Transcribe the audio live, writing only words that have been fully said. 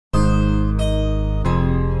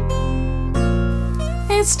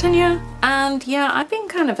it's Tanya, and yeah, I've been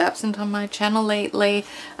kind of absent on my channel lately,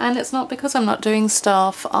 and it's not because I'm not doing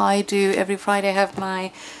stuff. I do every Friday have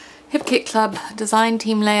my Hip Kit Club design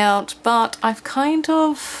team layout, but I've kind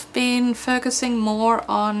of been focusing more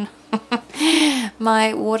on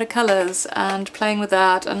my watercolors and playing with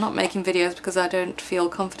that and not making videos because I don't feel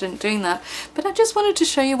confident doing that. But I just wanted to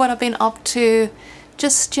show you what I've been up to,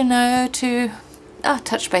 just, you know, to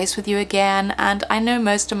touch base with you again. And I know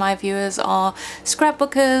most of my viewers are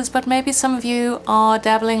scrapbookers, but maybe some of you are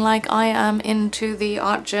dabbling like I am into the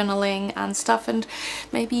art journaling and stuff, and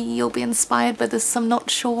maybe you'll be inspired by this, I'm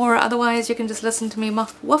not sure. Otherwise you can just listen to me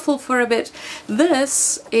waffle for a bit.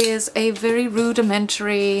 This is a very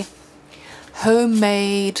rudimentary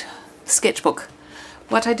homemade sketchbook.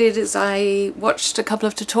 What I did is I watched a couple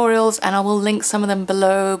of tutorials, and I will link some of them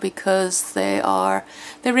below because they're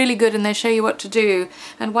really good and they show you what to do.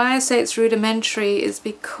 And why I say it's rudimentary is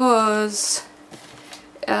because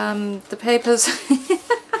the papers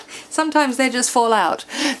sometimes they just fall out.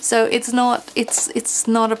 So it's not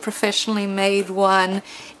a professionally made one.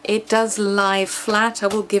 It does lie flat, I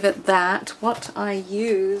will give it that. What I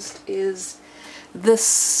used is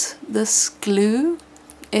this glue.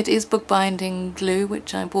 It is bookbinding glue,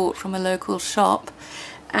 which I bought from a local shop.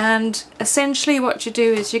 And essentially what you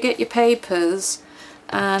do is you get your papers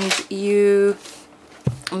and you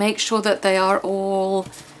make sure that they are all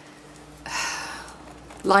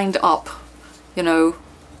lined up, you know.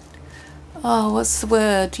 Oh, what's the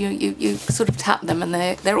word? You sort of tap them and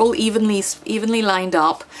they're all evenly lined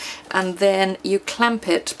up, and then you clamp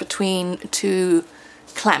it between two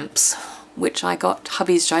clamps, which I got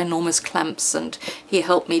hubby's ginormous clamps and he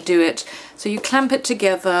helped me do it. So you clamp it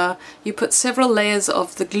together, you put several layers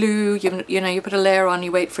of the glue, you know, you put a layer on,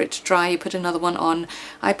 you wait for it to dry, you put another one on.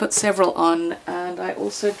 I put several on, and I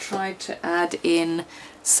also tried to add in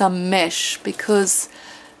some mesh because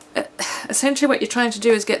essentially what you're trying to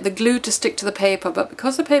do is get the glue to stick to the paper, but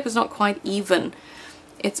because the paper's not quite even,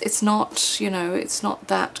 it's not, you know, it's not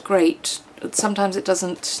that great. Sometimes it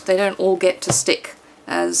doesn't, they don't all get to stick,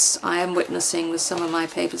 as I am witnessing with some of my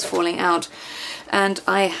papers falling out. And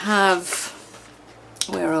I have,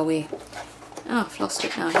 where are we? Oh, I've lost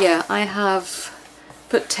it now. Yeah, I have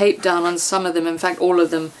put tape down on some of them, in fact all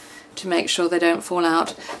of them, to make sure they don't fall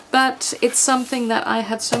out. But it's something that I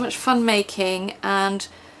had so much fun making, and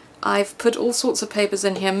I've put all sorts of papers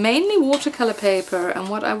in here, mainly watercolor paper. And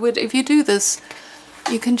what I would, if you do this,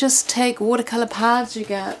 you can just take watercolor pads you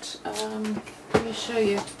get. Let me show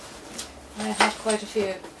you. I have quite a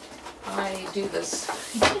few. I do this.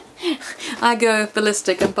 I go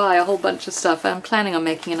ballistic and buy a whole bunch of stuff. I'm planning on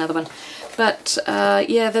making another one. But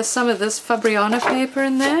yeah, there's some of this Fabriano paper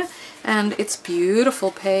in there, and it's beautiful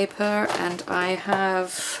paper. And I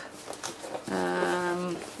have,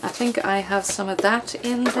 I think I have some of that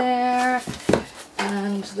in there.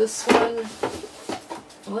 And this one,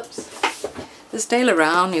 whoops. This De La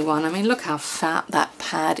Rowney one, I mean, look how fat that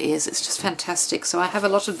pad is. It's just fantastic. So I have a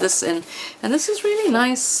lot of this in, and this is really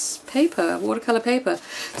nice paper, watercolor paper.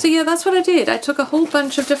 So yeah, that's what I did. I took a whole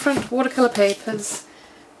bunch of different watercolor papers,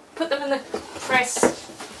 put them in the press,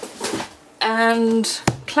 and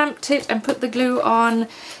clamped it and put the glue on,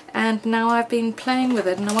 and now I've been playing with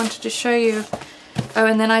it, and I wanted to show you. Oh,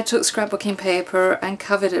 and then I took scrapbooking paper and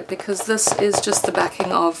covered it, because this is just the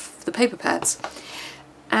backing of the paper pads.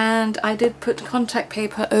 And I did put contact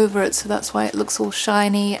paper over it, so that's why it looks all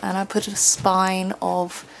shiny, and I put a spine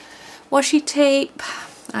of washi tape.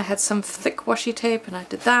 I had some thick washi tape and I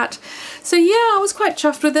did that. So yeah, I was quite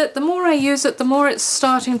chuffed with it. The more I use it, the more it's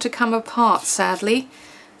starting to come apart, sadly.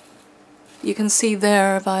 You can see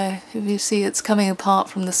there, if you see, it's coming apart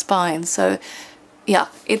from the spine. So yeah,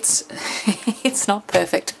 it's it's not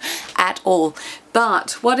perfect at all.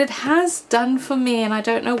 But what it has done for me, and I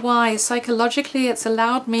don't know why, psychologically it's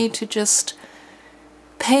allowed me to just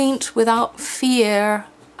paint without fear.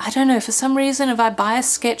 I don't know, for some reason if I buy a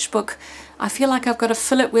sketchbook, I feel like I've got to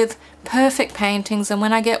fill it with perfect paintings, and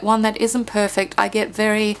when I get one that isn't perfect I get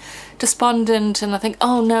very despondent and I think,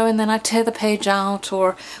 oh no, and then I tear the page out,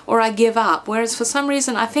 or I give up. Whereas for some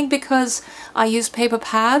reason, I think because I use paper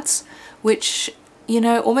pads, which, you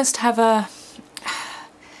know, almost have a,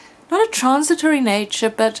 not a transitory nature,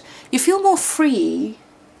 but you feel more free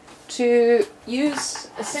to use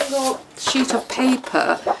a single sheet of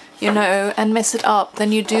paper, you know, and mess it up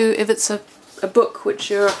than you do if it's a book which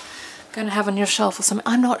you're going to have on your shelf or something.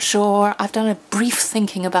 I'm not sure. I've done a brief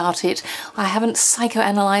thinking about it. I haven't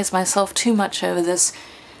psychoanalyzed myself too much over this,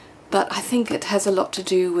 but I think it has a lot to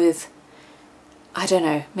do with, I don't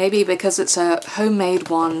know, maybe because it's a homemade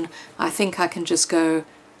one, I think I can just go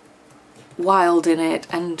wild in it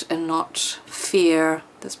and not fear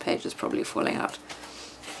this page is probably falling out.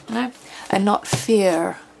 No? And not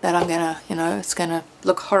fear that I'm gonna, you know, it's gonna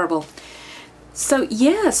look horrible. So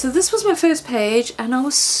yeah, so this was my first page, and I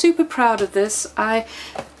was super proud of this.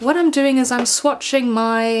 What I'm doing is I'm swatching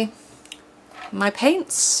my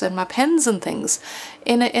paints and my pens and things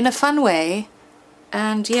in a fun way.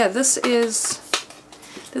 And yeah, this is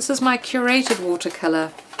my curated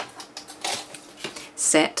watercolor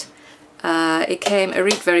set.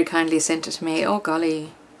 Arit very kindly sent it to me, oh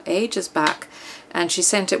golly, ages back, and she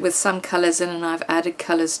sent it with some colors in, and I've added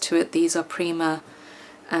colors to it. These are Prima,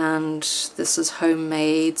 and this is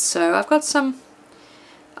homemade. So I've got some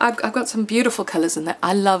beautiful colors in there.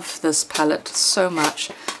 I love this palette so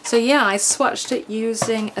much. So yeah, I swatched it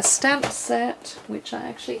using a stamp set, which I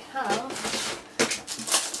actually have.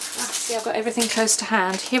 See, I've got everything close to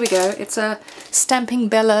hand. Here we go. It's a Stamping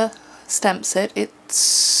Bella stamp set. It's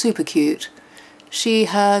super cute.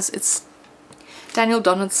 It's Daniel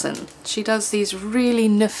Donaldson. She does these really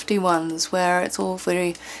nifty ones where it's all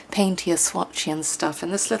very painty, swatchy and stuff.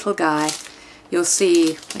 And this little guy, you'll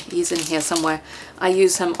see, he's in here somewhere. I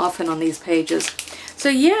use him often on these pages. So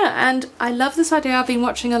yeah, and I love this idea. I've been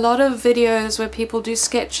watching a lot of videos where people do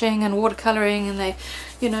sketching and watercoloring, and they,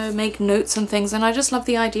 you know, make notes and things, and I just love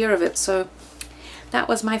the idea of it. So that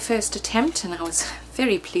was my first attempt, and I was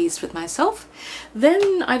very pleased with myself.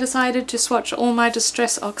 Then I decided to swatch all my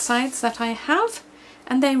Distress Oxides that I have,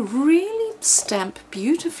 and they really stamp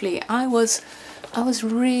beautifully. I was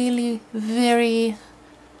really very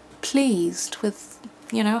pleased with,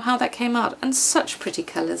 you know, how that came out, and such pretty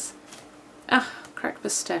colors. Ah, Cracked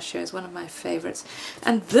Pistachio is one of my favorites.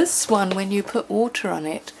 And this one, when you put water on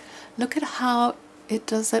it, look at how it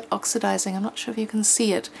does that oxidizing. I'm not sure if you can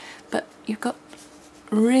see it, but you've got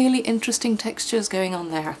really interesting textures going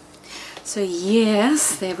on there. So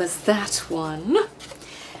yes, there was that one.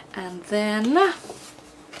 And then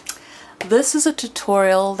this is a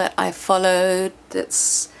tutorial that I followed.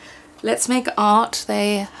 It's Let's Make Art.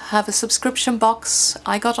 They have a subscription box.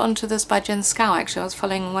 I got onto this by Jen Scow, actually. I was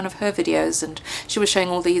following one of her videos, and she was showing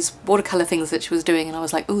all these watercolor things that she was doing, and I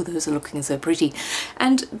was like, oh, those are looking so pretty.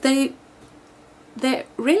 And they're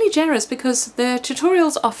really generous because their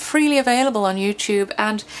tutorials are freely available on YouTube,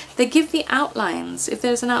 and they give the outlines. If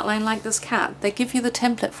there's an outline like this cat, they give you the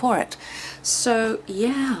template for it. So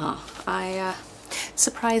yeah, I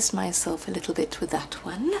surprised myself a little bit with that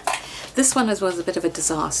one. This one was a bit of a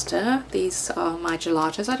disaster. These are my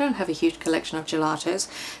gelatos. I don't have a huge collection of gelatos,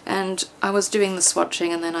 and I was doing the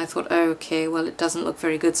swatching, and then I thought, oh, okay, well, it doesn't look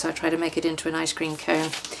very good, so I tried to make it into an ice cream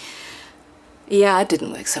cone. Yeah, it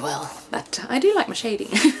didn't work so well, but I do like my shading.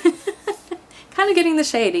 Kind of getting the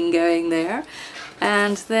shading going there.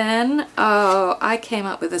 And then, oh, I came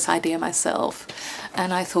up with this idea myself,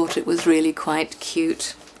 and I thought it was really quite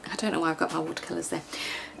cute. I don't know why I've got my watercolors there.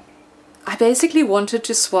 I basically wanted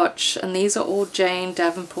to swatch, and these are all Jane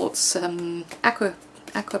Davenport's aqua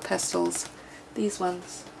pastels. These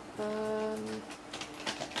ones.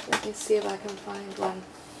 Let me see if I can find one.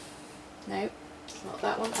 No, not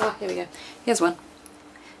that one. Ah, here we go. Here's one.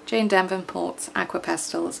 Jane Davenport's aqua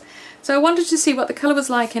pastels. So I wanted to see what the colour was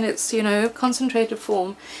like in its, you know, concentrated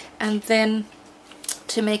form, and then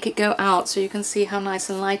to make it go out so you can see how nice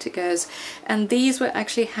and light it goes. And these were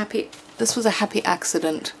actually this was a happy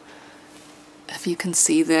accident. If you can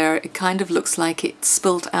see there, it kind of looks like it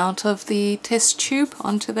spilt out of the test tube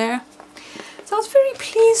onto there. So I was very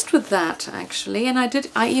pleased with that, actually. And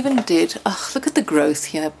I even did, look at the growth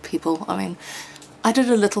here, people. I mean, I did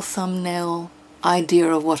a little thumbnail idea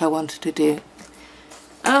of what I wanted to do.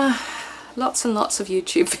 Lots and lots of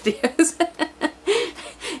YouTube videos.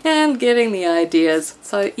 And getting the ideas.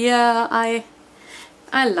 So yeah, I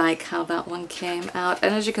like how that one came out,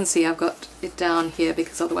 and as you can see, I've got it down here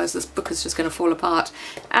because otherwise this book is just going to fall apart.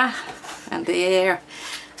 And there,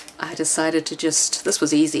 I decided to this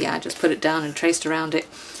was easy, I just put it down and traced around it,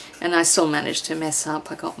 and I still managed to mess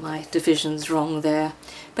up. I got my divisions wrong there.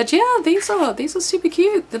 But yeah, these are super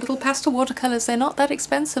cute. The little pastel watercolors, they're not that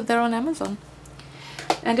expensive, they're on Amazon.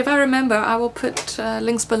 And if I remember, I will put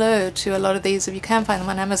links below to a lot of these if you can find them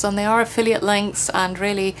on Amazon. They are affiliate links, and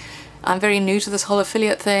really, I'm very new to this whole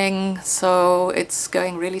affiliate thing, so it's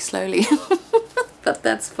going really slowly. But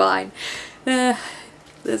that's fine.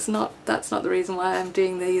 That's not the reason why I'm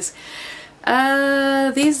doing these.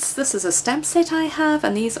 This is a stamp set I have,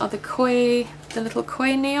 and these are the little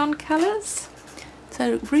koi neon colors. It's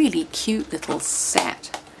a really cute little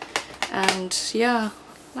set, and yeah,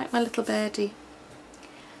 like my little birdie.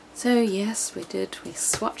 So yes, we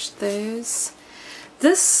swatched those.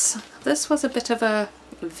 This was a bit of a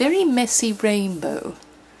very messy rainbow,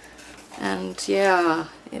 and yeah,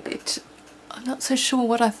 I'm not so sure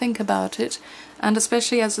what I think about it, and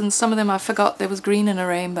especially as in some of them I forgot there was green in a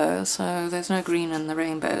rainbow, so there's no green in the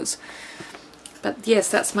rainbows. But yes,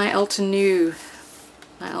 that's my Altenew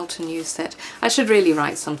set. I should really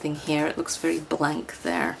write something here, it looks very blank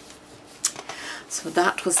there. So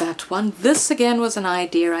that was that one. This again was an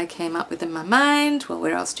idea I came up with in my mind. Well,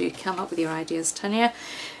 where else do you come up with your ideas, Tanya?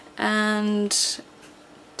 And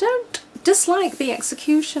don't dislike the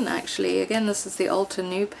execution actually. Again, this is the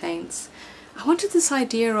Altenew paints. I wanted this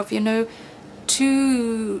idea of, you know,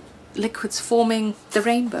 two liquids forming the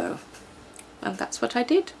rainbow. And that's what I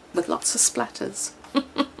did, with lots of splatters.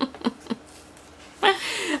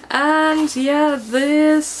 And yeah,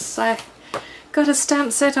 this, I got a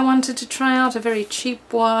stamp set I wanted to try out, a very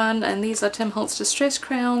cheap one, and these are Tim Holtz Distress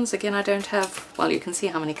crayons. Again, I don't have, well, you can see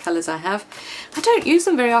how many colours I have. I don't use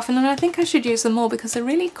them very often, and I think I should use them more because they're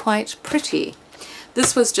really quite pretty.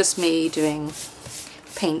 This was just me doing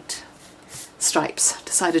paint stripes.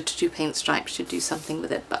 Decided to do paint stripes, should do something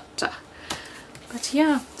with it, but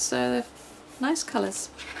yeah, so nice colours.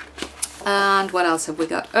 And what else have we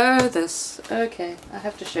got? Oh, this. Okay, I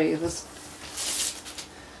have to show you this.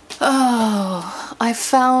 Oh, I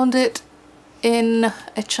found it in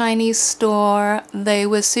a Chinese store. They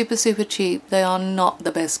were super cheap. They are not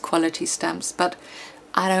the best quality stamps, but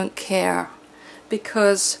I don't care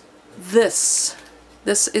because this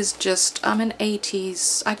is just, I'm in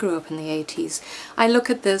 80s. I grew up in the 80s. I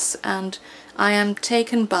look at this and I am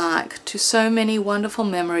taken back to so many wonderful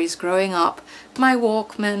memories growing up. My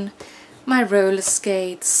Walkman, my roller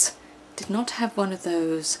skates, did not have one of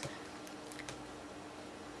those.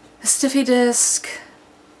 A stiffy disc,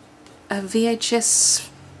 a VHS,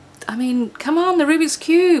 I mean, come on, the Rubik's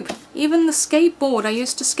Cube, even the skateboard. I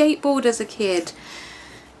used to skateboard as a kid.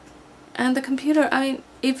 And the computer, I mean,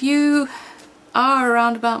 if you are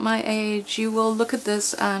around about my age, you will look at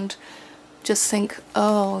this and just think,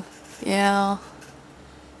 oh, yeah,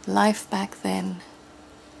 life back then.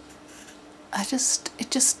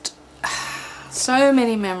 So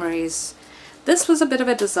many memories. This was a bit of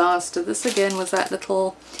a disaster. This again was that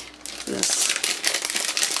little,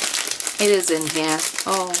 it is in here.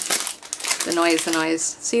 Oh, the noise.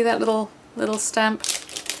 See that little stamp?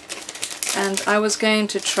 And I was going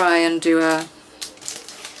to try and do a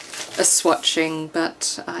swatching,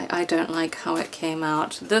 but I don't like how it came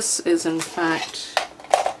out. This is in fact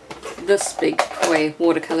this big Koi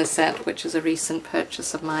watercolor set, which is a recent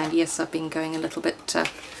purchase of mine. Yes, I've been going a little bit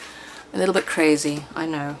crazy, I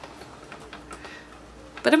know,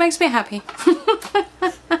 but it makes me happy.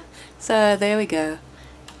 So there we go.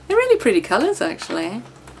 They're really pretty colors actually,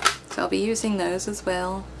 so I'll be using those as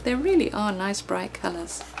well. They really are nice bright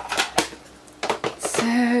colors.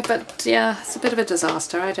 So, but yeah, it's a bit of a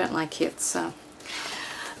disaster. I don't like it, so.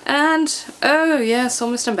 And oh yes,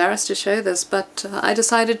 almost embarrassed to show this, but I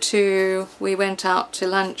decided to, we went out to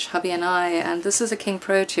lunch, hubby and I, and this is a King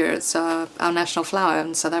Protea. It's our national flower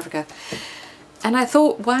in South Africa. And I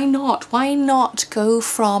thought, why not go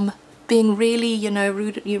from being really, you know,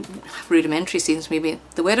 rudimentary seems to be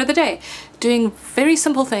the word of the day, doing very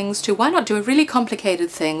simple things, to why not do a really complicated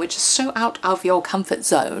thing which is so out of your comfort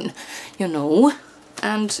zone, you know.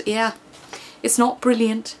 And yeah, it's not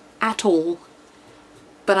brilliant at all,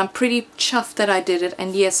 but I'm pretty chuffed that I did it.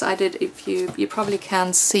 And yes, I did, if you probably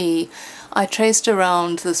can see, I traced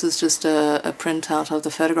around, this is just a printout of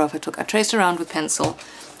the photograph I took, I traced around with pencil.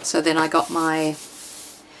 So then I got my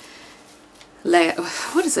layer,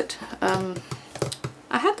 what is it?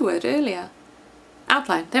 I had the word earlier.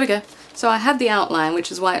 Outline, there we go. So I had the outline,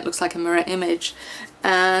 which is why it looks like a mirror image,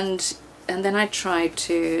 and then I tried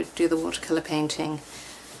to do the watercolor painting.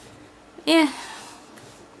 Yeah,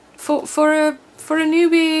 for a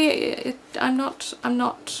newbie, I'm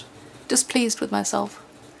not displeased with myself.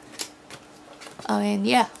 I mean,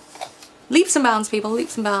 yeah. Leaps and bounds, people,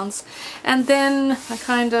 leaps and bounds. And then I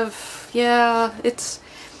kind of, yeah, it's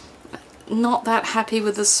not that happy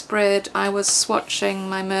with the spread. I was swatching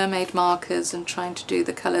my mermaid markers and trying to do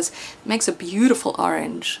the colours. It makes a beautiful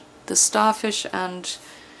orange. The starfish and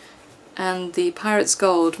the Pirate's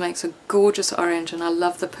Gold makes a gorgeous orange, and I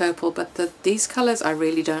love the purple, but these colours I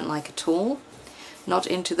really don't like at all. Not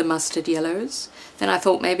into the mustard yellows. Then I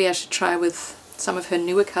thought maybe I should try with some of her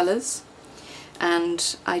newer colours.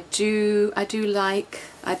 And I do like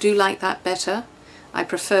that better. I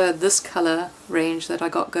prefer this colour range that I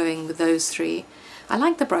got going with those three. I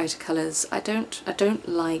like the brighter colours. I don't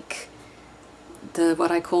like the what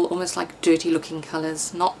I call almost like dirty looking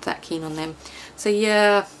colours. Not that keen on them. So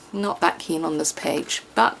yeah, not that keen on this page.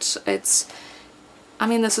 But it's, I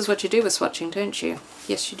mean, this is what you do with swatching, don't you?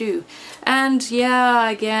 Yes, you do. And yeah,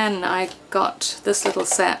 again, I got this little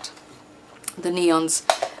set. neons,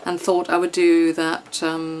 and thought I would do that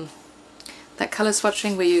that colour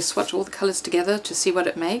swatching where you swatch all the colours together to see what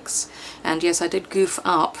it makes. And yes, I did goof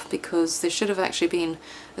up because there should have actually been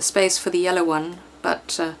a space for the yellow one,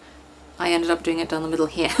 but I ended up doing it down the middle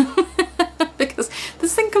here. Because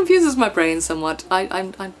this thing confuses my brain somewhat. I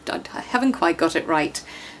haven't quite got it right,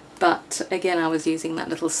 but again I was using that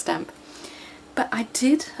little stamp. But I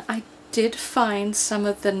did find some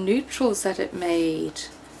of the neutrals that it made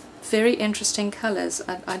very interesting colours.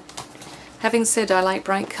 Having said I like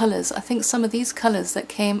bright colours, I think some of these colours that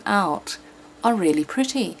came out are really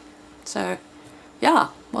pretty. So yeah,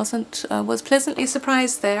 was pleasantly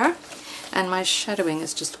surprised there. And my shadowing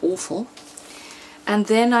is just awful. And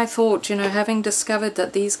then I thought, you know, having discovered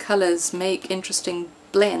that these colours make interesting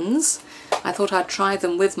blends, I thought I'd try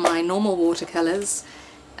them with my normal watercolours,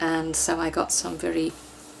 and so I got some very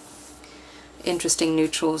interesting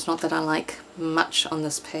neutrals. Not that I like much on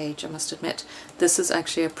this page, I must admit. This is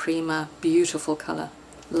actually a Prima, beautiful colour.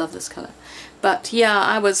 Love this colour. But yeah,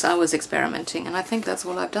 I was experimenting, and I think that's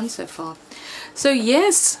all I've done so far. So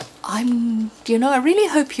yes, you know, I really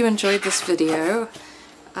hope you enjoyed this video.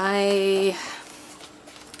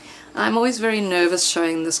 I'm always very nervous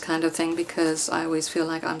showing this kind of thing because I always feel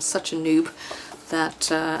like I'm such a noob that,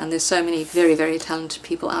 and there's so many very, very talented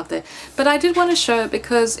people out there. But I did want to show it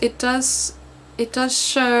because it does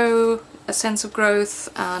show a sense of growth,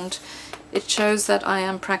 and it shows that I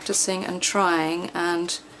am practicing and trying,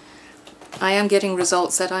 and I am getting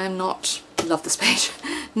results that I am not, love this page,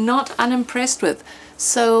 not unimpressed with.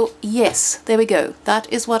 So yes, there we go.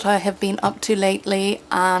 That is what I have been up to lately,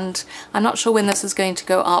 and I'm not sure when this is going to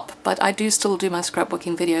go up, but I do still do my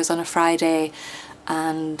scrapbooking videos on a Friday,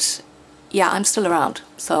 and yeah, I'm still around.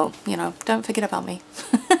 So, you know, don't forget about me.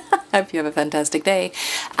 Hope you have a fantastic day,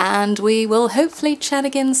 and we will hopefully chat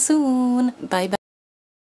again soon. Bye bye.